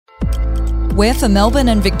We're for Melbourne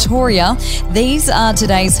and Victoria. These are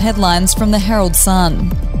today's headlines from the Herald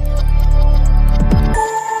Sun.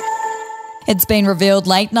 It's been revealed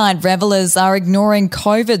late-night revellers are ignoring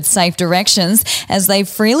COVID-safe directions as they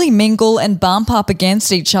freely mingle and bump up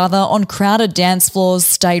against each other on crowded dance floors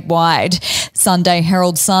statewide. Sunday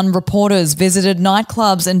Herald Sun reporters visited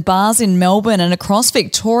nightclubs and bars in Melbourne and across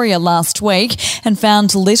Victoria last week and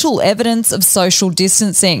found little evidence of social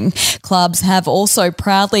distancing. Clubs have also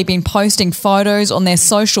proudly been posting photos on their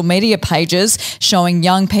social media pages showing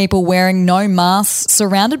young people wearing no masks,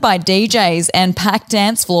 surrounded by DJs and packed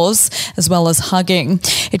dance floors, as well as hugging.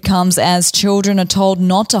 It comes as children are told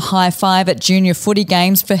not to high-five at junior footy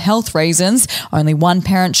games for health reasons. Only one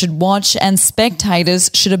parent should watch and spectators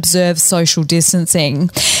should observe social distancing.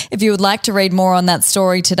 If you would like to read more on that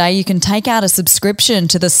story today, you can take out a subscription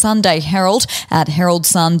to the Sunday Herald at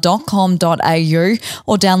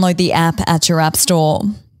heraldsun.com.au or download the app at your app store.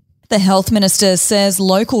 The Health Minister says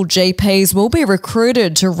local GPs will be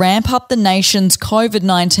recruited to ramp up the nation's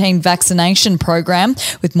COVID-19 vaccination program,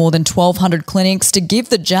 with more than 1,200 clinics to give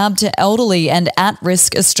the jab to elderly and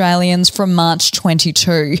at-risk Australians from March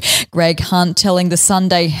 22. Greg Hunt telling the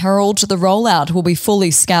Sunday Herald the rollout will be fully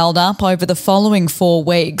scaled up over the following 4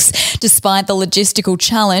 weeks. Despite the logistical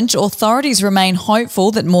challenge, authorities remain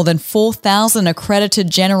hopeful that more than 4,000 accredited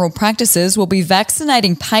general practices will be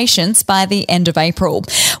vaccinating patients by the end of April.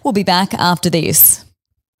 We'll be back after this.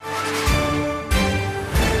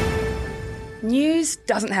 News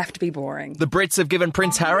doesn't have to be boring. The Brits have given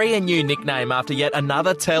Prince Harry a new nickname after yet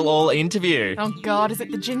another tell-all interview. Oh God, is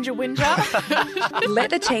it the Ginger Whinger?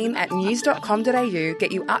 Let the team at news.com.au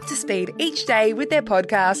get you up to speed each day with their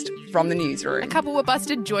podcast, From the Newsroom. A couple were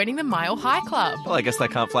busted joining the Mile High Club. Well, I guess they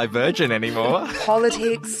can't play Virgin anymore.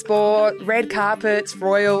 Politics, sport, red carpets,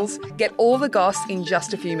 royals. Get all the goss in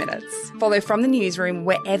just a few minutes. Follow From the Newsroom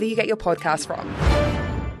wherever you get your podcast from.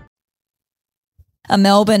 A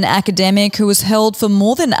Melbourne academic who was held for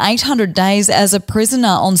more than 800 days as a prisoner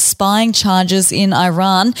on spying charges in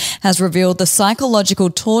Iran has revealed the psychological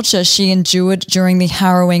torture she endured during the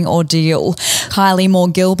harrowing ordeal. Kylie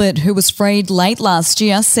Moore-Gilbert, who was freed late last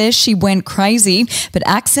year, says she went crazy, but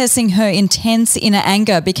accessing her intense inner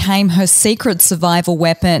anger became her secret survival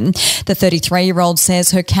weapon. The 33-year-old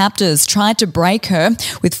says her captors tried to break her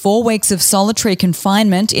with 4 weeks of solitary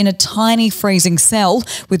confinement in a tiny freezing cell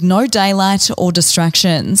with no daylight or distractions.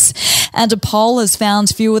 And a poll has found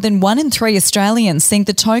fewer than 1 in 3 Australians think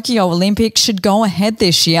the Tokyo Olympics should go ahead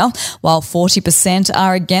this year, while 40%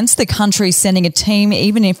 are against the country sending a team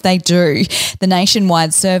even if they do. The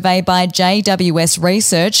nationwide survey by JWS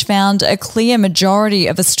Research found a clear majority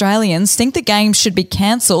of Australians think the Games should be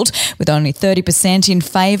cancelled, with only 30% in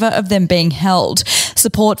favour of them being held.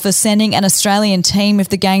 Support for sending an Australian team if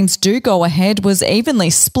the Games do go ahead was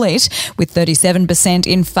evenly split, with 37%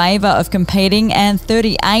 in favour of competing and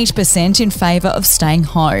 38% in favour of staying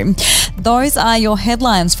home. Those are your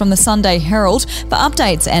headlines from the Sunday Herald. For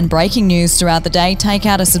updates and breaking news throughout the day, take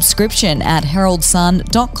out a subscription at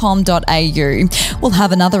heraldsun.com.au. We'll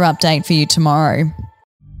have another update for you tomorrow.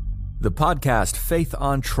 The podcast Faith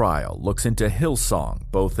on Trial looks into Hillsong,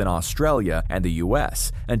 both in Australia and the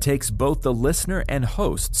US, and takes both the listener and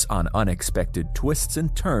hosts on unexpected twists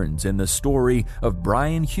and turns in the story of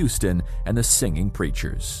Brian Houston and the Singing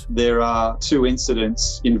Preachers. There are 2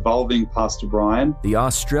 incidents involving Pastor Brian. The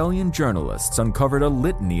Australian journalists uncovered a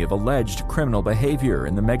litany of alleged criminal behavior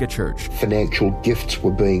in the megachurch. Financial gifts were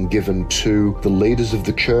being given to the leaders of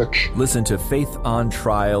the church. Listen to Faith on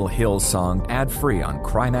Trial Hillsong ad-free on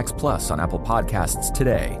Crimex Plus on Apple Podcasts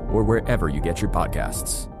today or wherever you get your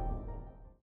podcasts.